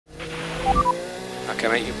Okay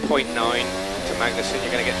mate, you're 0.9 to Magnussen,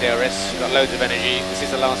 you're going to get DRS, you've got loads of energy, this is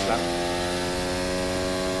the last lap.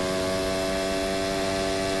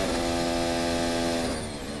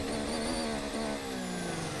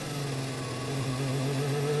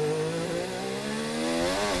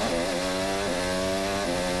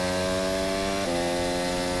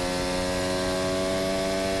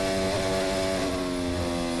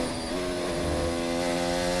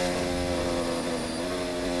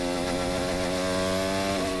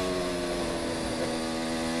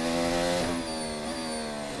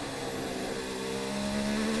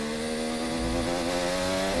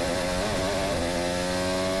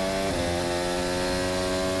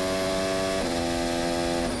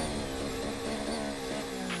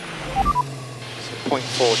 So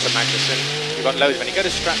 0.4 to Magnussen. You've got loads of energy. Go to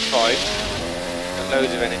strat 5. You've got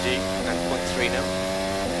loads of energy. And 0.3 now.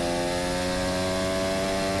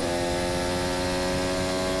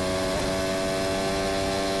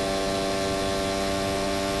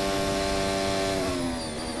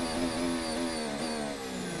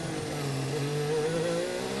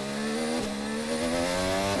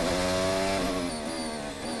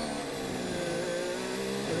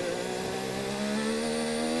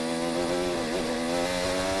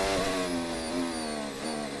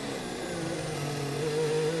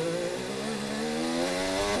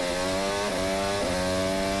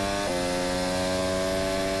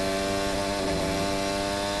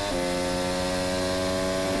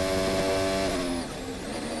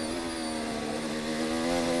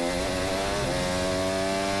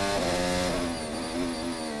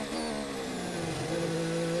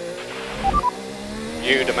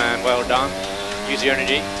 You the man, well done. Use your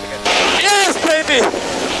energy to get there. Yes, baby!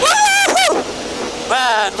 Woo!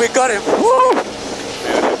 Man, we got him. Woo!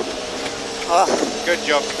 Oh. Good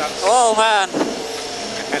job. That's Oh man,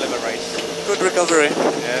 a hell of a race. good recovery.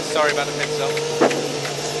 Yeah, sorry about the pit stop.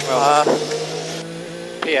 Well,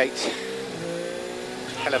 P8.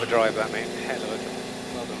 Hell of a drive that, mate. Hell of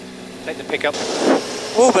a. Well done. Take the pickup.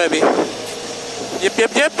 Woo, baby. Yep,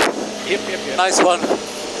 yep, yep. Yep. Nice one.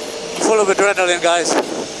 Full of adrenaline, guys.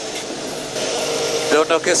 Don't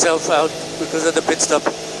knock yourself out because of the pit stop.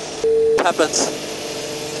 Happens.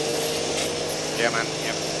 Yeah, man.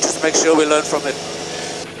 Yep. Just make sure we learn from it.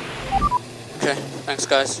 Okay, thanks,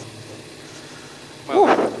 guys. Well,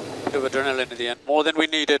 Bit of adrenaline at the end. More than we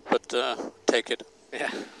needed, but take it. yeah.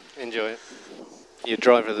 Enjoy it. Your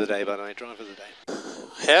driver of the day, by the way. Driver of the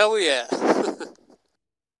day. Hell yeah.